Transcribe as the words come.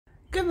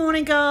Good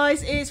morning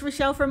guys, it's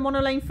Rachelle from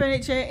Monolane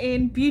Furniture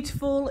in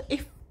beautiful,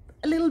 if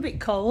a little bit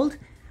cold.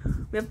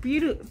 We have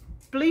beautiful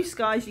blue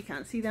skies, you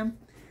can't see them,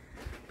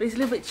 but it's a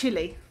little bit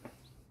chilly,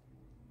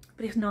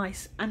 but it's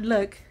nice. And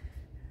look,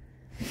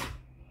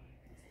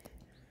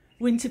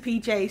 winter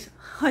PJs.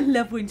 I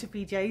love winter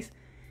PJs.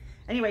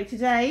 Anyway,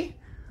 today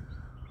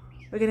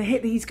we're gonna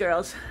hit these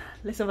girls.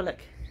 Let's have a look.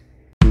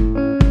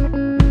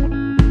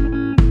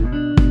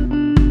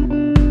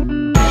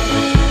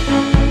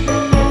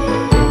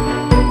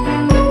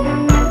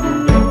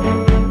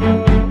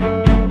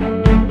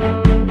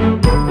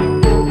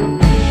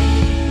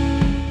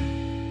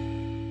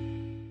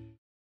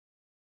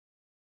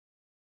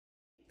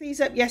 These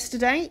up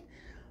yesterday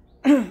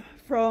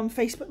from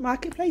Facebook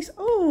Marketplace.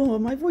 Oh,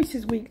 my voice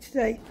is weak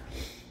today.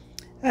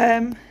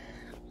 I've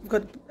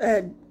got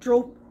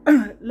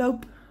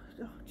lobe.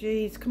 Oh,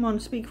 geez, come on,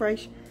 speak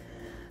fresh.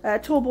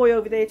 Tall boy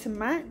over there to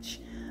match.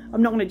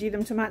 I'm not going to do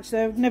them to match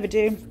though. Never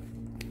do.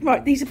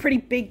 Right, these are pretty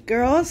big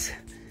girls.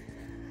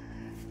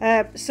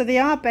 So they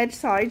are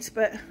bedsides,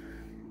 but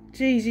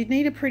geez, you'd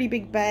need a pretty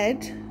big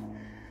bed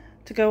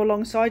to go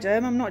alongside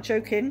them. I'm not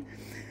joking.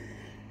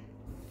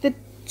 The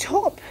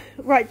top,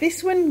 right,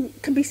 this one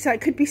could be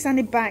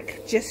sanded back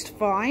just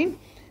fine.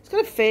 It's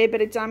got a fair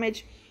bit of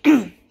damage,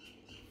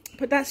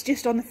 but that's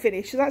just on the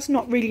finish, so that's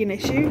not really an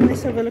issue.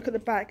 Let's have a look at the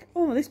back.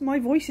 Oh, my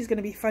voice is going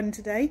to be fun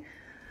today.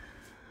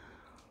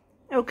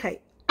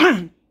 Okay.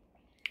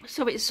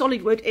 So it's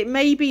solid wood. It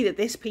may be that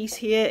this piece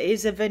here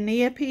is a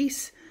veneer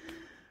piece,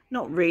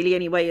 not really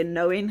anyway, and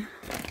knowing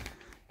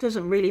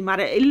doesn't really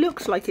matter. It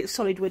looks like it's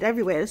solid wood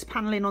everywhere. There's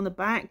paneling on the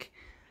back.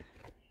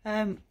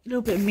 A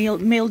little bit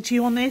of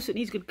mildew on this, so it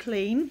needs a good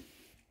clean.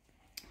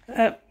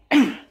 But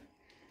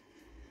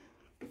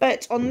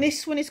on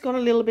this one, it's got a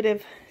little bit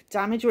of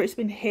damage where it's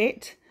been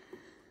hit.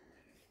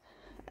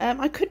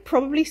 I could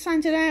probably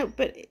sand it out,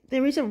 but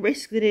there is a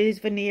risk that it is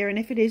veneer, and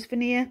if it is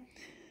veneer,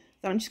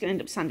 then I'm just going to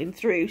end up sanding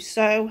through.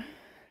 So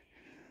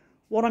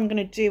what I'm going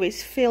to do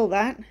is fill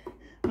that.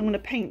 I'm going to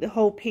paint the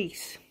whole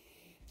piece,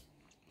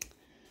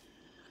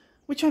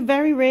 which I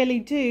very rarely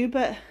do,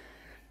 but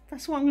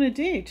that's what I'm going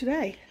to do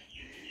today.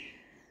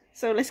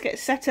 So let's get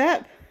set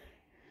up,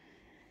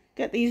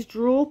 get these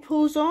drawer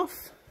pulls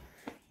off,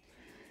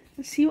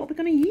 and see what we're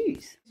going to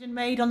use.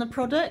 Made on the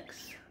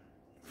products.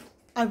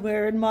 I'm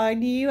wearing my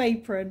new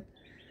apron.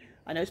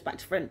 I know it's back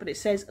to front, but it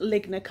says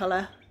Ligna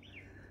colour.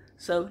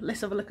 So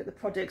let's have a look at the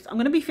products. I'm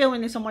going to be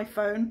filming this on my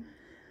phone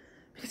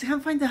because I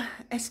can't find the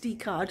SD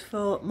card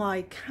for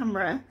my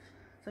camera.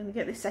 So I'm going to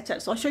get this set up.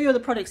 So I'll show you all the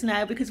products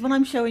now, because when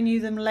I'm showing you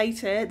them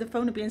later, the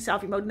phone will be in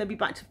selfie mode and they'll be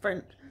back to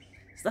front.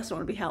 So that's not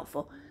going to be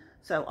helpful.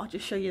 So I'll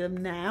just show you them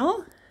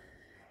now.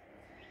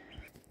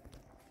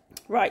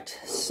 Right,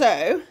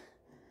 so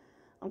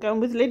I'm going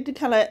with Ligna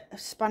colour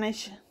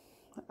Spanish.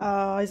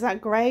 Is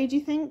that grey, do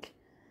you think?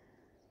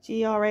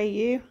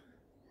 G-R-A-U?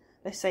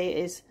 Let's say it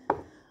is.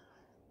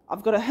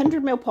 I've got a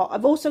 100ml pot.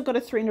 I've also got a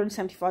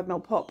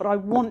 375ml pot, but I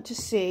want to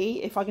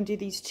see if I can do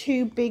these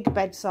two big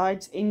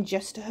bedsides in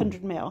just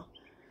 100ml.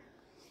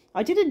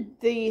 I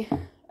did the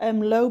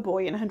low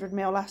boy in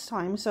 100ml last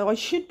time, so I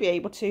should be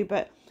able to,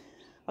 but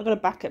I've got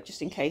a backup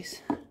just in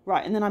case.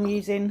 Right, and then I'm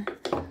using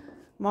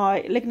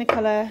my Ligna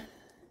colour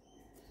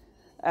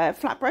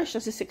flat brush.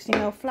 That's a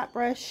 60ml flat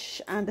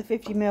brush, and the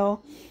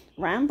 50ml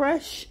round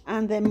brush,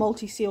 and then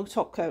multi-seal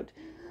top coat.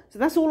 So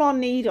that's all I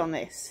need on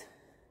this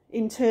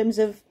in terms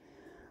of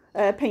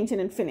painting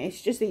and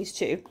finish, just these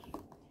two.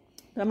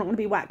 I'm not going to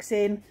be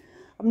waxing,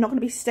 I'm not going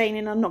to be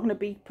staining, I'm not going to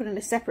be putting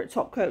a separate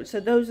top coat. So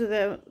those are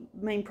the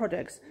main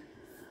products.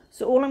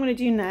 So all I'm going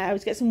to do now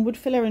is get some wood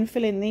filler and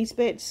fill in these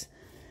bits,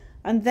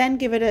 and then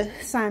give it a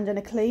sand and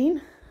a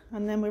clean,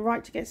 and then we're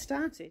right to get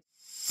started.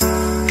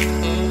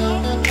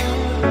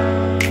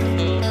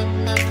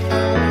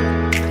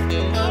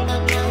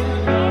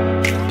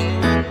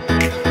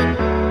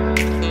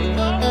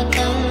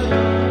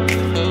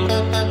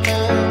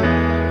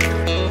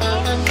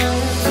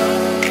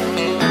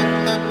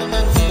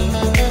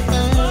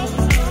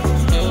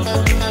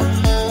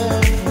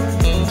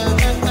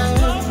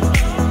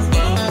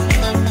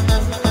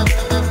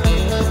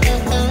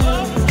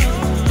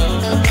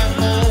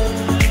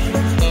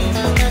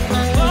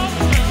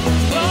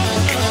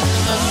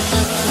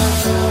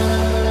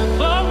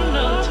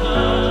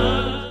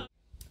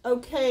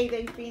 Okay,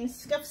 they've been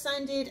scuff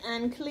sanded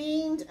and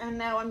cleaned, and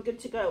now I'm good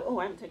to go. Oh,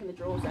 I haven't taken the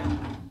drawers out.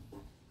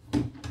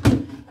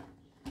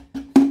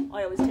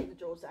 I always take the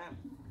drawers out.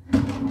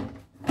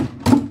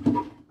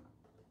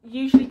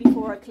 Usually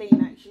before I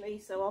clean, actually,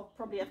 so I'll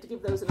probably have to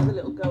give those another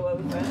little go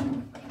over.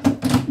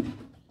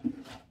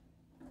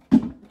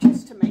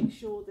 Just to make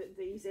sure that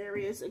these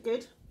areas are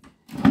good.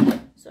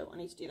 So I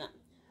need to do that.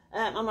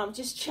 I've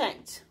just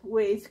checked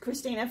with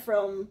Christina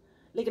from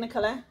Ligna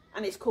Colour,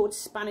 and it's called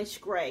Spanish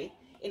Grey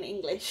in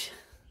English.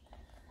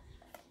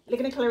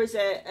 Ligna Colour is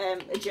a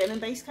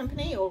German-based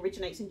company, or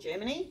originates in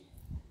Germany,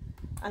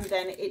 and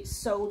then it's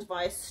sold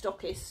via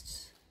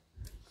stockists,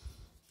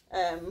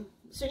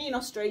 certainly in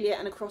Australia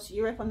and across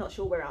Europe. I'm not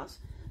sure where else.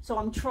 So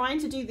I'm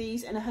trying to do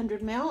these in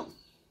 100ml.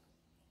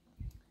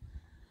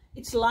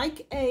 It's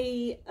like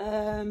a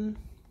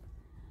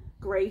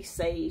grey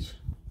sage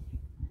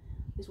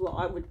is what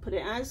I would put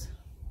it as.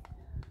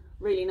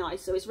 Really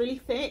nice. So it's really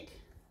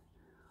thick.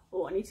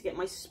 Oh, I need to get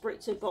my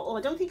spritzer bottle.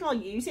 I don't think I'll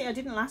use it. I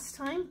didn't last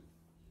time,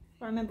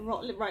 if I remember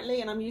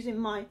rightly. And I'm using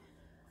my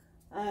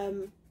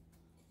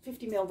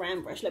 50ml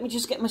round brush. Let me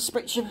just get my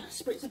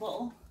spritzer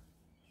bottle.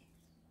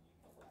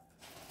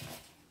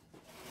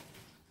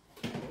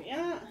 There we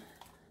are.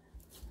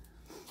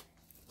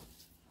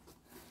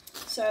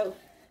 So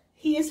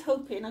here's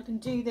hoping I can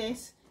do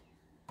this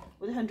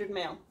with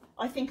 100ml.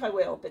 I think I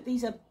will, but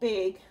these are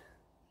big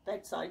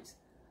bedsides.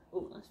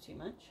 Oh, that's too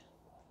much.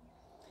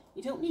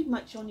 You don't need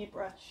much on your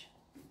brush.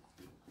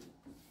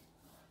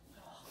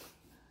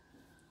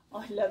 Oh,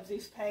 I love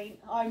this paint.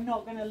 I'm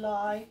not going to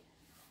lie.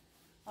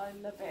 I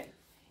love it.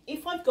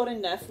 If I've got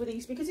enough with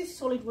these, because it's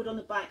solid wood on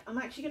the back, I'm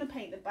actually going to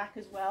paint the back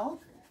as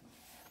well.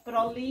 But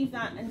I'll leave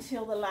that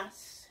until the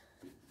last,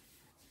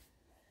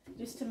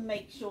 just to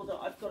make sure that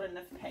I've got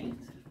enough paint.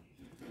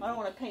 I don't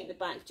want to paint the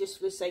back just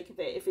for the sake of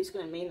it if it's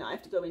going to mean that I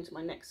have to go into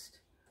my next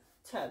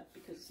tub,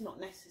 because it's not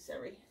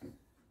necessary.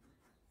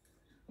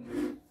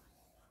 In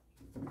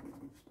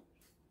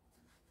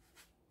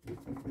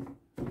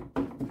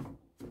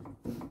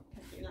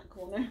that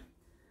corner.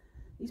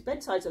 These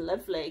bedsides are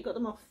lovely. Got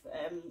them off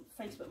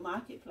Facebook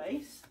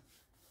Marketplace.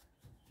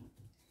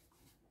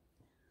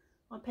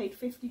 I paid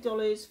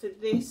 $50 for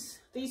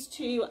these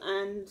two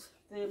and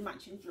the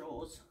matching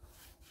drawers.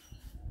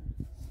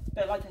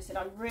 But like I said,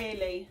 I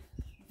really,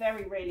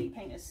 very rarely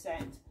paint a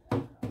set.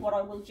 What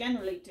I will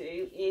generally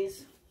do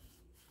is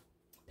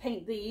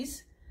paint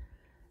these,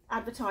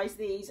 advertise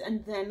these,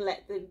 and then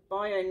let the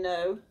buyer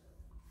know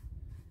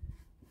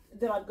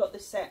that I've got the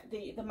set,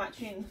 the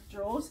matching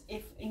drawers,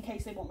 in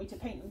case they want me to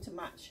paint them to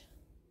match.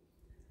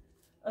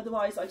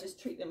 Otherwise, I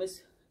just treat them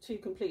as two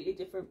completely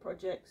different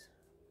projects.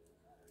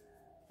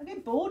 I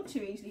get bored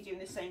too easily doing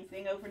the same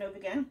thing over and over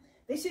again.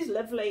 This is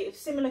lovely. It's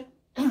similar,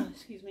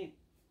 excuse me,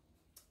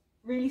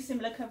 really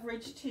similar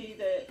coverage to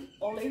the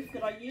olive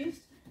that I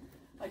used.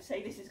 I'd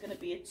say this is going to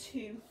be a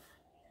 2.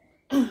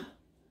 My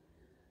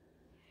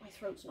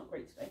throat's not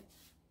great today.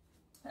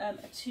 A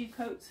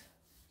 2-coat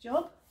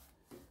job,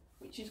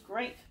 which is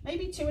great.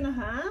 Maybe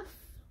 2.5.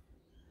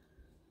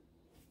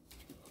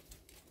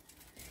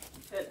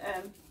 But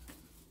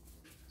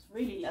it's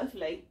really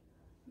lovely.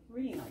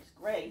 Really nice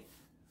grey.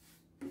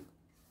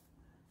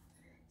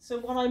 So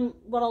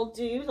what I'll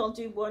do is I'll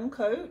do 1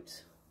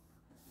 coat.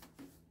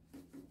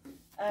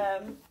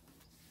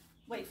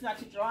 Wait for that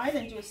to dry,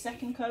 then do a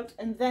 2nd coat,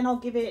 and then I'll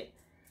give it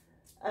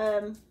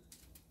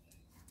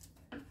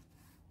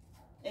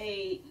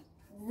a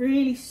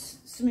really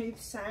smooth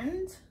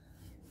sand.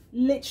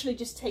 Literally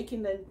just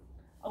taking the,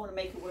 I want to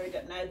make a word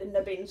up now, the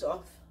nubbins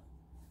off.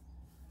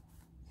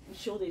 I'm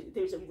sure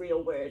there's a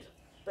real word,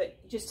 but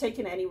just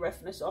taking any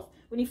roughness off.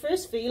 When you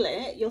first feel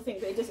it, you'll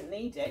think that it doesn't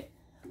need it,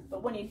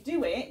 but when you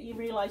do it, you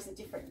realise the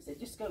difference. It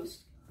just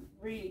goes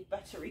really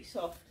buttery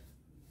soft.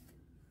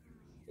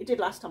 It did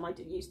last time I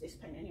did use this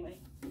paint anyway.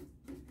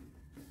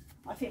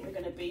 I think we're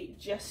going to be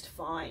just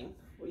fine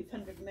with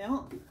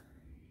 100ml.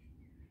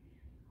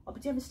 I'll be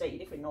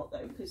devastated if we're not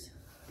though, because,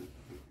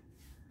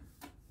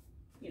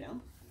 you know,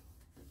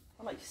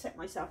 I like to set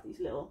myself these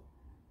little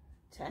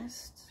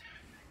tests.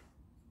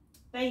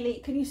 Bailey,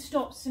 can you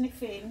stop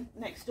sniffing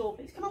next door,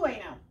 please? Come away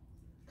now.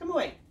 Come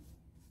away.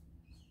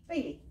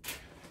 Bailey.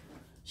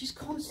 She's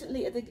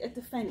constantly at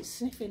the fence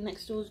sniffing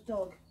next door's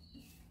dog.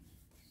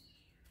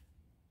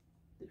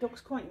 The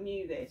dog's quite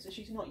new there, so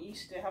she's not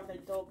used to having a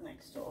dog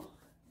next door.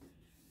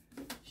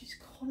 She's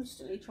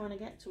constantly trying to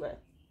get to it.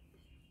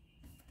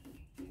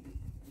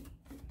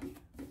 I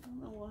don't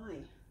know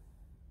why.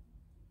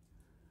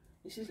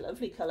 This is a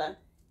lovely colour.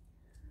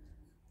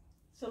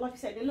 So like I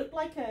said, it looked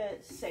like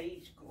a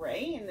sage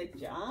grey in the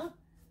jar.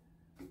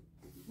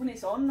 When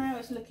it's on now,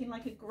 it's looking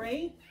like a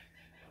grey.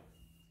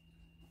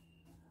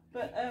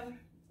 But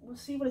we'll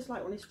see what it's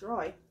like when it's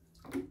dry.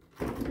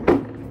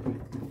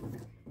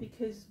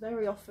 Because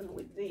very often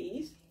with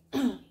these,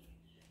 my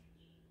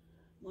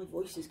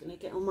voice is going to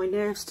get on my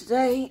nerves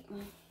today.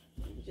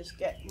 Let me just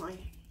get my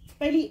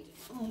Bailey.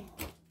 Oh.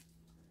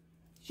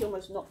 She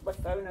almost knocked my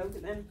phone over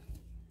then.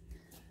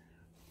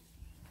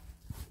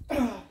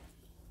 Yeah,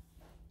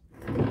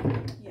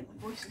 my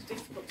voice is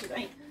difficult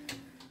today.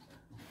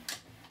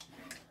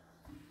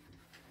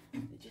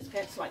 It just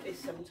gets like this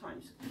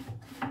sometimes.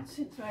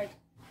 Since I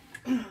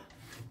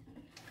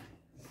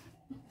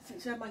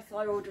had my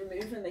thyroid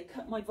removed and they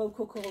cut my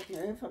vocal cord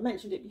nerve, I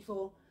mentioned it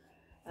before,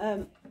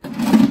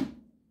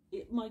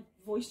 my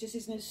voice just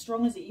isn't as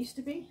strong as it used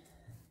to be,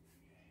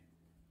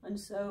 and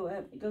so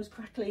it goes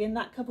crackly, and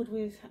that coupled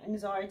with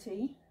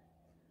anxiety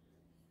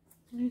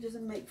really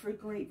doesn't make for a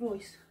great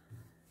voice.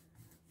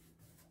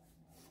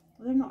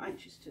 Well, I'm not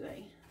anxious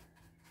today.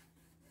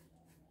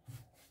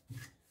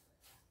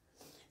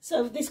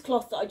 So this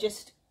cloth that I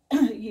just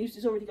used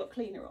has already got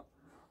cleaner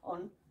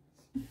on.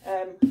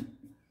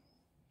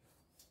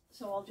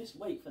 So I'll just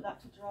wait for that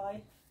to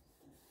dry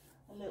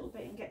a little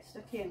bit and get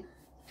stuck in.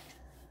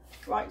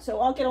 Right, so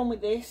I'll get on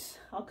with this.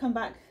 I'll come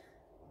back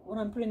when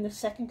I'm putting the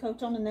second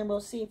coat on, and then we'll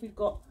see if we've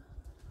got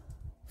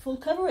full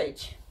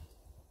coverage.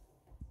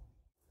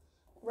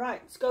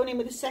 Right, it's going in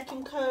with the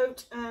second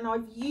coat, and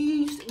I've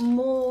used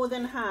more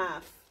than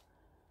half.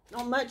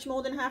 Not much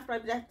more than half, but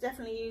I've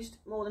definitely used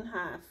more than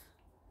half.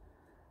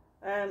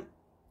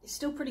 It's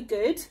still pretty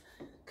good,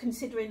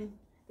 considering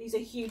these are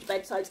huge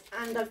bedsides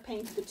and I've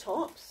painted the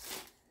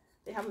tops.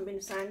 They haven't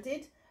been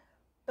sanded,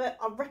 but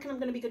I reckon I'm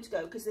going to be good to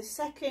go, because the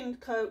second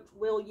coat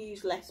will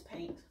use less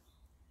paint.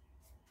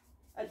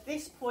 At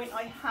this point,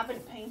 I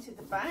haven't painted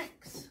the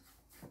backs.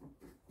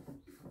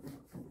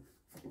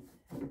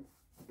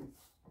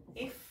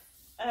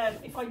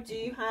 If I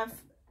do have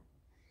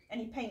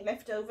any paint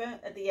left over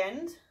at the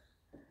end,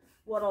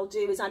 what I'll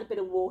do is add a bit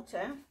of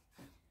water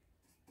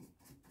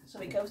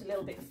so it goes a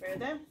little bit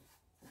further,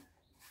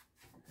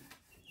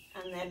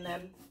 and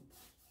then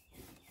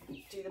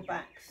do the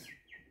backs.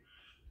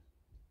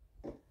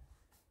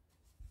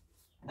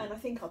 And I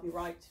think I'll be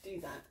right to do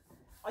that.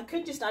 I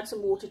could just add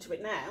some water to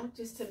it now,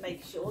 just to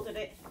make sure that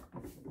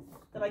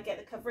I get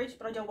the coverage,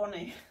 but I don't want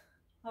to.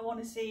 I want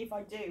to see if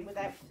I do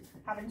without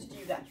having to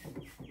do that.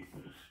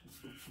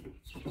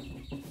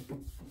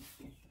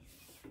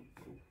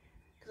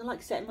 Because I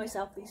like setting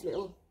myself these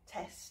little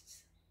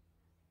tests.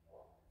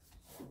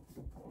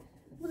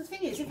 Well, the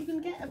thing is, if you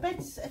can get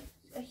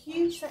a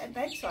huge set of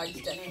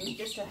bedsides done in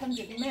just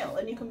 100ml,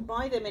 and you can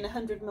buy them in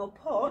 100ml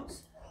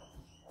pots,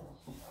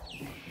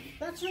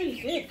 that's really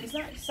good, because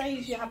that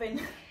saves you having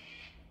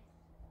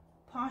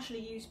partially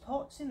used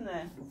pots in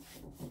there,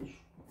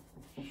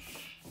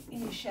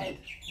 in your shed.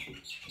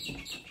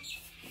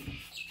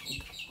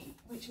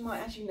 Which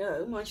might, as you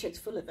know, my shed's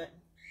full of it.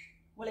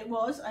 Well, it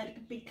was. I had a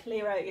big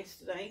clear out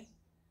yesterday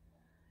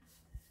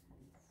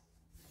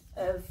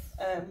of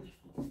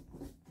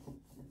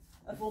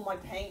all my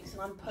paints,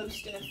 and I'm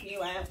posting a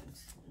few out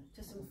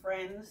to some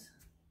friends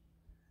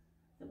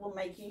that will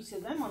make use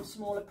of them on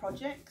smaller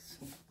projects.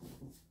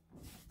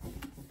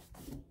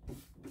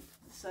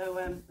 So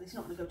it's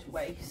not going to go to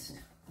waste.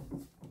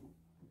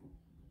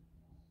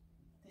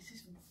 This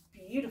is a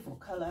beautiful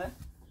colour.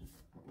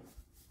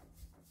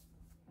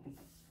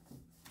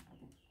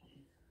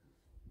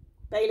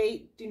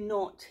 Bailey, do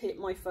not hit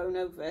my phone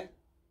over.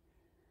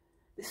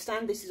 The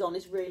stand this is on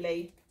is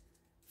really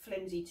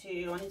flimsy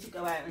too. I need to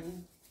go out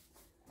and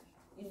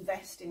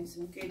invest in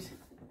some good,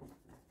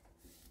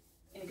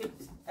 a good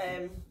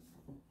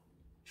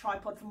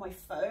tripod for my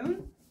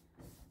phone,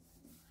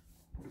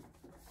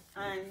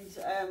 and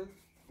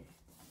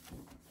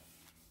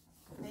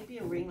maybe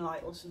a ring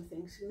light or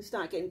something. It's going to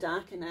start getting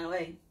darker now,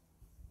 eh?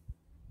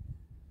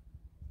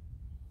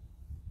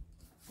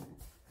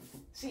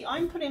 See,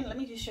 I'm putting, let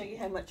me just show you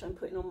how much I'm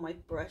putting on my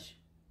brush.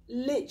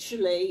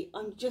 Literally,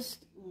 I'm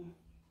just,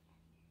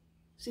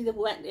 see the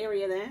wet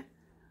area there?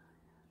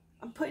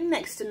 I'm putting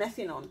next to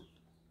nothing on.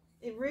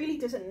 It really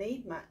doesn't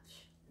need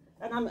much.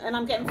 And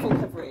I'm getting full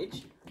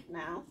coverage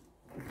now.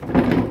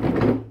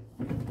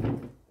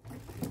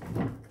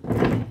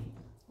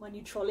 My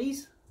new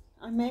trolleys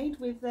I made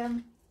with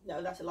them.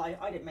 No, that's a lie.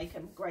 I didn't make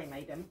them. Gray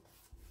made them.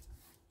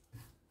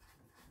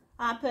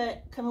 Harper,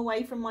 come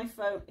away from my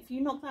phone. If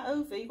you knock that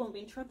over, you're going to be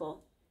in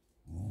trouble.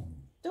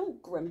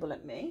 Don't grumble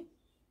at me.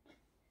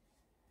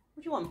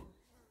 What do you want?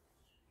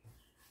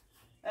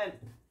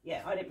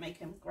 Yeah, I didn't make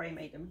them. Gray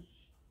made them.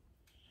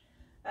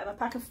 A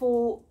pack of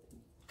 4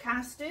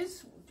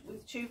 casters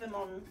with 2 of them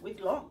on with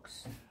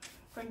locks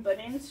from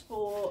Bunnings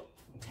for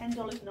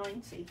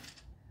 $10.90.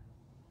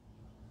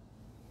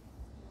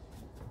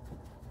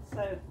 So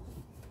I've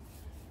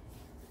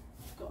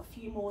got a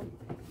few more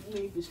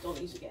movers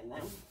dollies again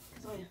now,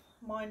 because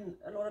mine,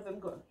 a lot of them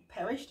got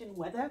perished in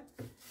weather.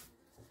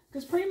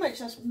 Because pretty much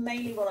that's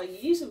mainly what I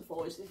use them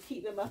for, is to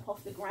keep them up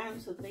off the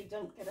ground so that they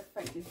don't get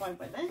affected by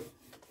weather.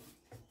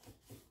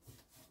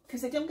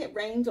 Because they don't get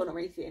rained on or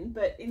anything,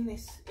 but in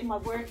my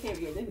work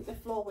area, the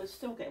floor was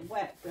still getting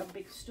wet from a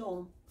big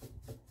storm.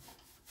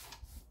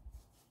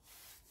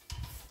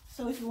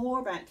 So it's more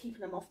about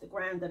keeping them off the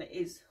ground than it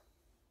is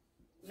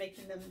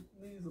making them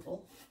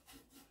movable.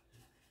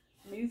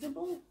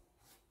 Movable?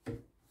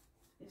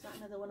 Is that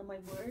another one of my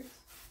words?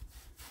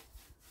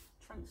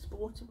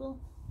 Transportable?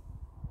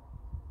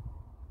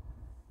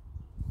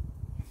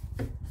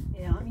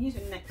 Yeah, I'm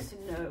using next to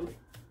no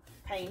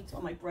paint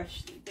on my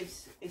brush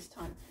this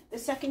time. The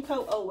second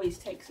coat always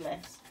takes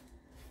less,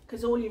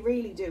 because all you're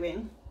really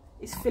doing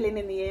is filling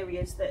in the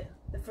areas that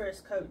the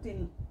first coat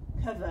didn't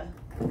cover,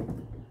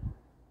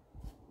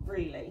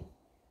 really.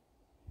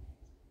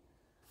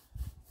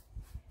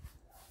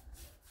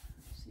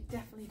 So you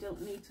definitely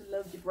don't need to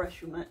load your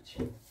brush much.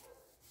 What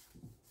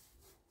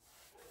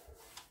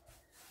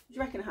do you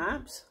reckon,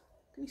 Habs?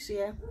 Can you see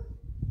her?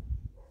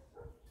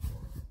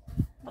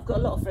 I've got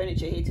a lot of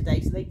furniture here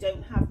today, so they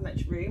don't have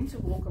much room to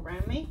walk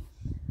around me,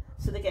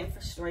 so they're getting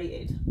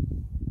frustrated.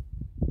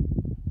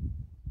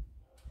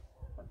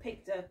 I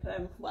picked up,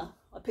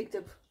 I picked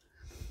up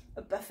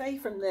a buffet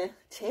from the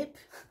tip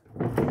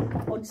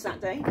on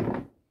Saturday.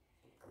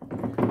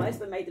 My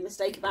husband made the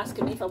mistake of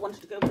asking me if I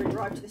wanted to go for a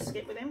drive to the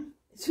skip with him.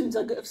 As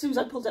soon as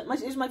I pulled up,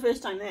 it was my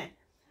first time there.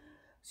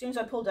 As soon as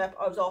I pulled up,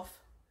 I was off.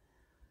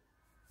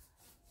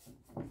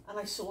 And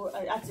I saw,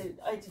 I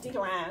had to dig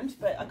around,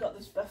 but I got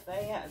this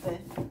buffet out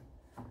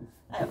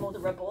of all the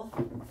rubble.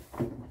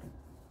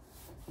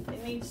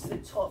 It needs the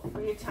top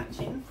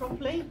reattaching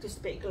properly, just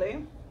a bit of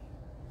glue.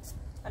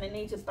 And it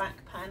needs a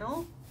back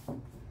panel,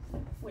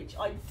 which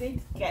I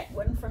did get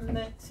one from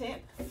the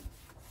tip,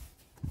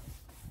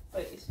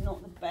 but it's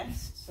not the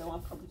best, so I'll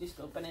probably just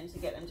go Bunnings to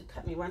get them to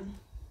cut me one.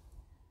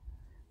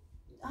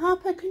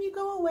 Harper, can you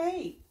go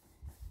away?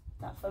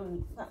 That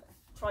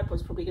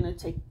tripod's probably going to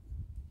take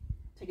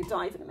a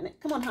dive in a minute.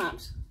 Come on,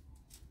 Harps.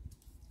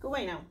 Go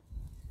away now.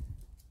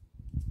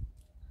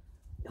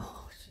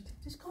 Oh,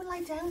 just go and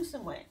lie down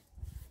somewhere.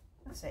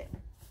 That's it.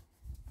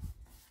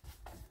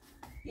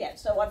 Yeah,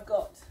 so I've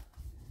got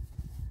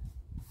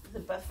the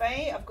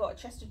buffet. I've got a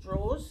chest of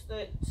drawers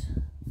that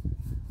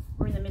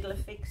we're in the middle of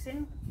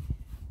fixing.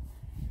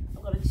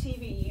 I've got a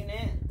TV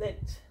unit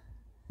that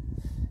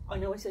I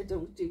know I said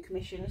don't do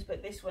commissions,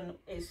 but this one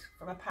is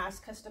from a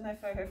past customer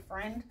for her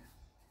friend.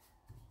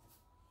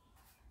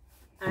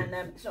 And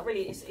it's not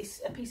really,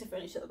 it's a piece of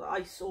furniture that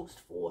I sourced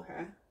for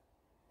her.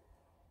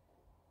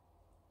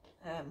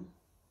 And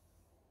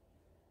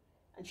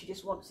she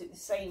just wants it the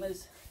same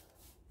as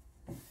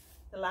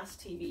the last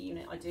TV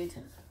unit I did.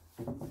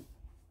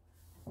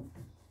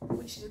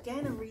 Which is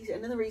again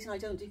another reason I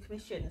don't do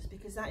commissions,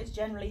 because that is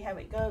generally how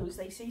it goes.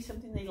 They see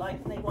something they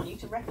like and they want you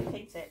to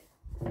replicate it.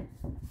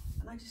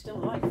 And I just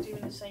don't like doing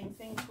the same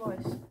thing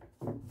twice.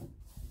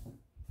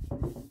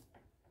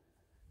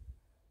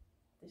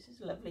 This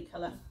is a lovely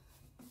colour.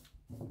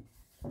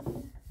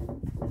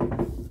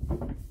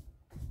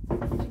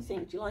 What do you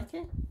think? Do you like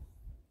it?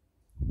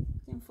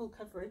 It's in full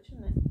coverage,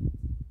 isn't it?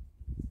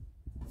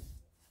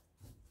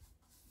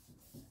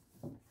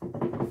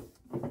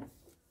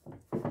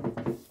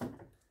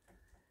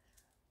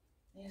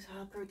 There's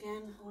Harper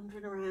again,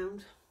 wandering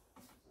around.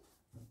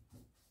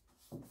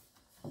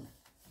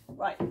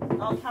 Right,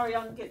 I'll carry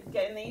on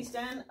getting these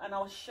done, and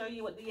I'll show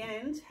you at the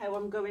end how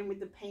I'm going with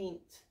the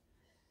paint.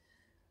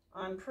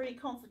 I'm pretty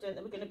confident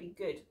that we're going to be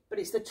good, but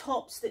it's the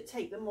tops that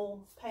take the more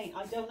paint.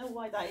 I don't know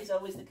why that is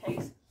always the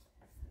case,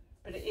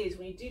 but it is.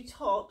 When you do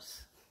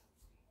tops,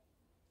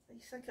 they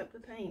suck up the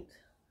paint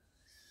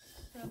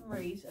for some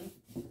reason.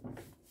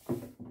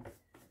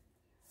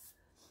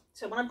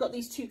 So when I've got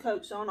these two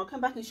coats on, I'll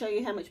come back and show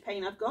you how much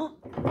paint I've got,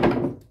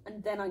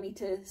 and then I need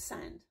to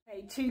sand.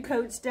 Okay, 2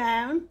 coats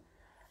down,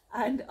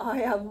 and I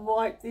have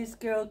wiped this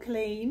girl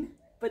clean,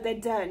 but they're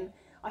done.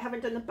 I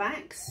haven't done the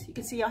backs. You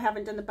can see I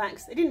haven't done the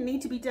backs. They didn't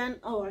need to be done.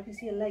 Oh, I can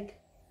see a leg.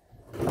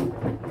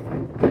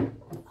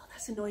 Oh,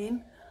 that's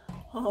annoying.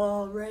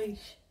 Oh,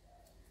 rage.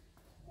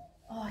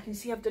 Oh, I can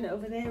see I've done it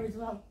over there as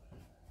well.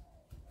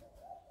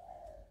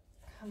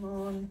 Come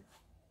on.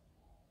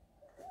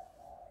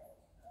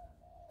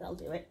 That'll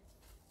do it.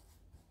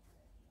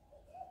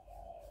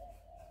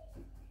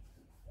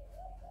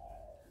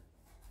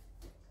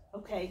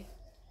 Okay.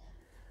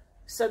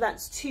 So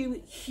that's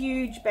 2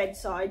 huge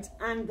bedsides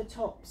and the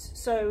tops.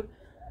 So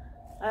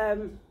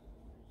I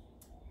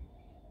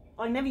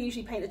never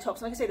usually paint the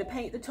tops. Like I say,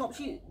 the tops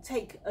you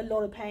take a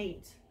lot of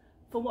paint.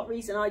 For what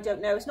reason, I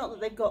don't know. It's not that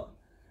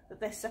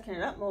they're sucking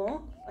it up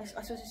more. I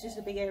suppose it's just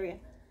a big area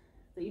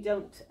that you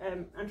don't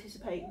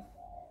anticipate.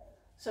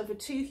 So for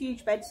 2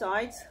 huge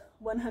bedsides,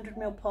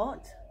 100ml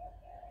pot,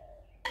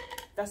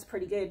 that's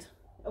pretty good.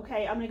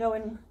 Okay, I'm gonna go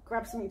and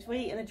grab something to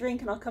eat and a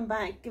drink, and I'll come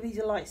back, give these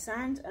a light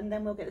sand, and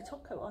then we'll get the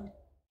top coat on.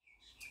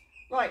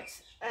 Right,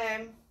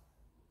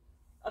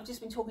 I've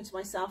just been talking to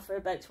myself for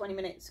about 20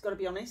 minutes, got to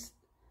be honest.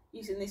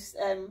 Using this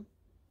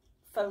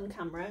phone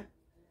camera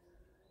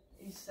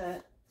is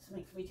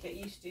something for me to get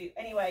used to.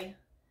 Anyway,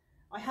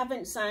 I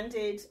haven't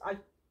sanded,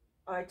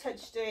 I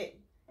touched it,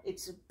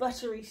 it's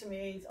buttery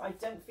smooth. I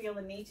don't feel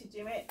the need to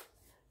do it.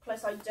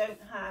 Plus I don't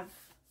have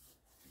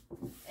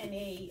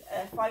any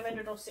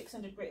 500 or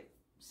 600 grit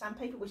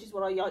sandpaper, which is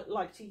what I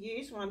like to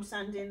use when I'm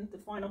sanding the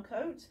final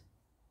coat.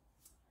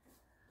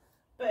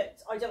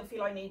 But I don't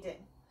feel I need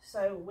it,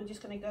 so we're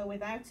just going to go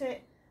without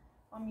it.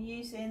 I'm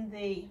using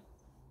the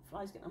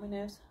flies getting on my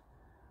nose.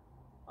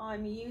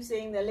 I'm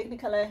using the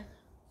Lignacolor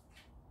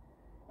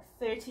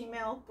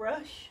 30ml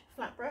brush,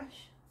 flat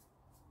brush.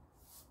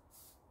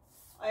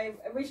 I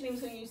originally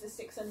was going to use the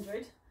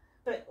 600,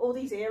 but all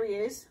these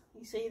areas,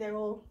 you see, they're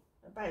all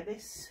about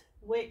this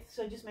width,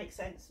 so it just makes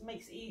sense.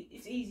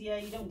 It's easier.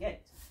 You don't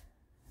get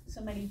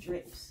so many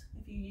drips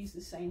if you use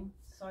the same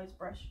size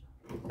brush.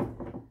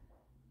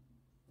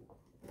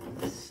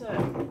 So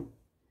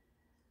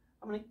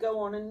I'm going to go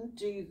on and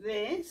do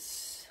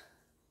this.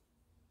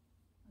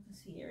 I can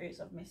see areas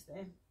I've missed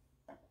there.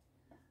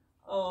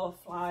 Oh,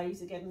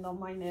 flies are getting on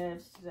my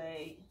nerves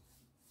today.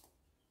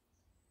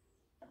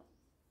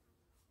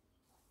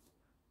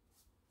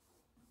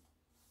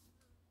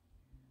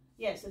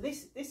 Yeah, so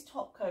this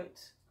top coat,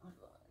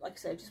 like I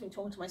said, I've just been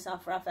talking to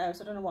myself for half an hour,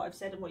 so I don't know what I've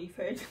said and what you've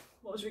heard,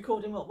 what was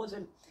recorded, what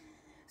wasn't.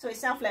 So it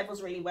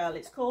self-levels really well.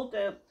 It's called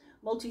the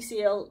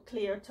Multi-Seal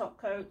Clear Top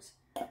Coat,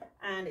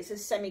 and it's a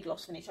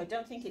semi-gloss finish. I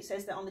don't think it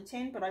says that on the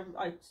tin, but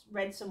I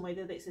read somewhere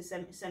that it's a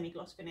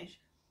semi-gloss finish.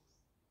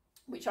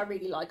 which I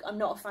really like. I'm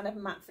not a fan of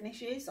matte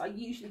finishes. I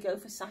usually go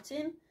for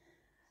satin,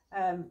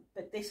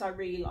 but this I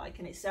really like,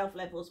 and it's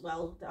self-level as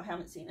well, that I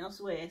haven't seen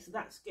elsewhere, so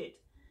that's good.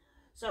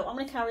 So I'm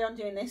going to carry on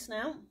doing this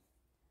now,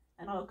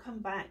 and I'll come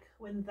back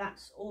when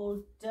that's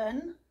all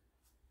done.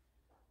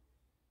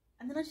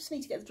 And then I just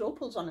need to get the drawer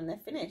pulls on and they're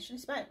finished. And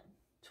it's about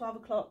 12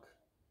 o'clock,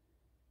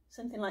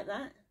 something like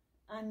that.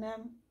 And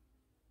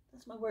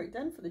that's my work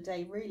done for the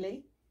day,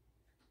 really.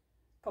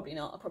 Probably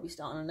not. I'll probably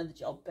start on another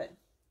job, but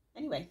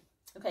anyway,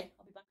 okay,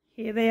 I'll be back.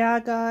 Here they are,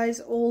 guys,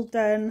 all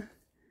done.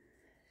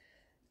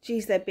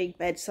 Geez, they're big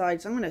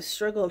bedsides. I'm going to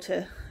struggle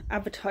to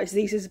advertise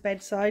these as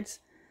bedsides.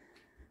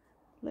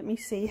 Let me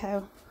see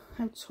how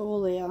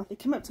tall they are. They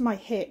come up to my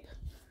hip,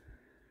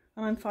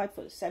 and I'm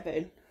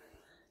 5'7".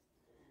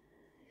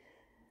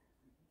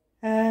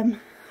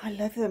 I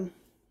love them.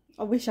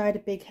 I wish I had a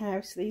big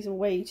house. These are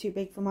way too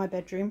big for my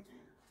bedroom.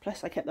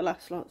 Plus I kept the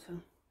last lot,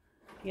 so,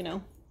 you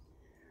know,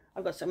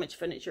 I've got so much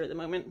furniture at the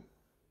moment.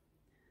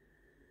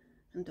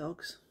 And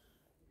dogs.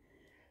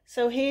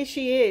 So here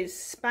she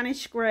is,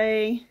 Spanish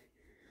grey,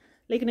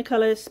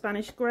 Lignacolor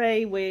Spanish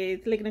grey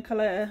with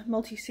Lignacolor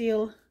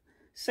multi-seal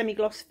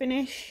semi-gloss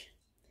finish.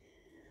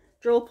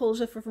 Drawer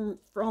pulls are from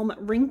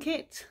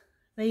Rinkit.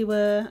 They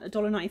were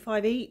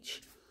 $1.95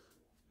 each.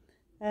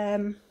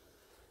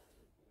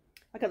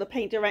 I got the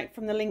paint direct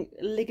from the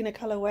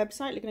Lignacolor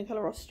website,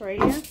 Lignacolor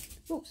Australia.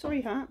 Oh,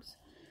 sorry, Harps.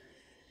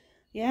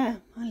 Yeah,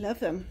 I love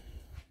them.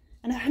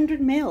 And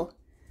 100ml.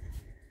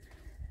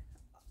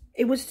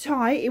 It was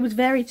tight. It was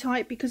very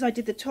tight because I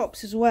did the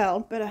tops as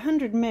well. But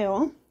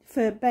 100ml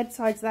for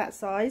bedsides that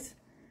size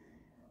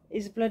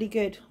is bloody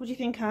good. What do you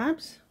think,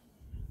 Harps?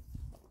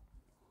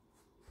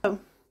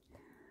 So,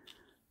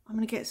 I'm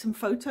going to get some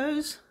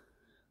photos.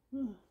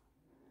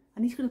 I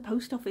need to go to the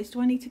post office. Do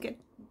I need to get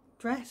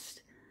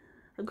dressed?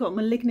 I've got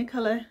my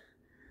Lignacolor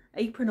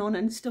apron on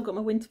and still got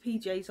my winter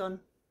PJs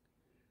on.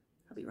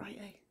 I'll be right,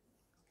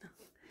 eh?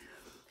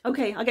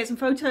 Okay, I'll get some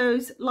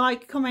photos.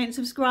 Like, comment,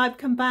 subscribe,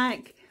 come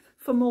back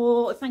for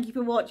more. Thank you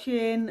for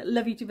watching.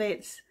 Love you to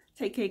bits.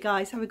 Take care,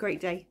 guys. Have a great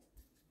day.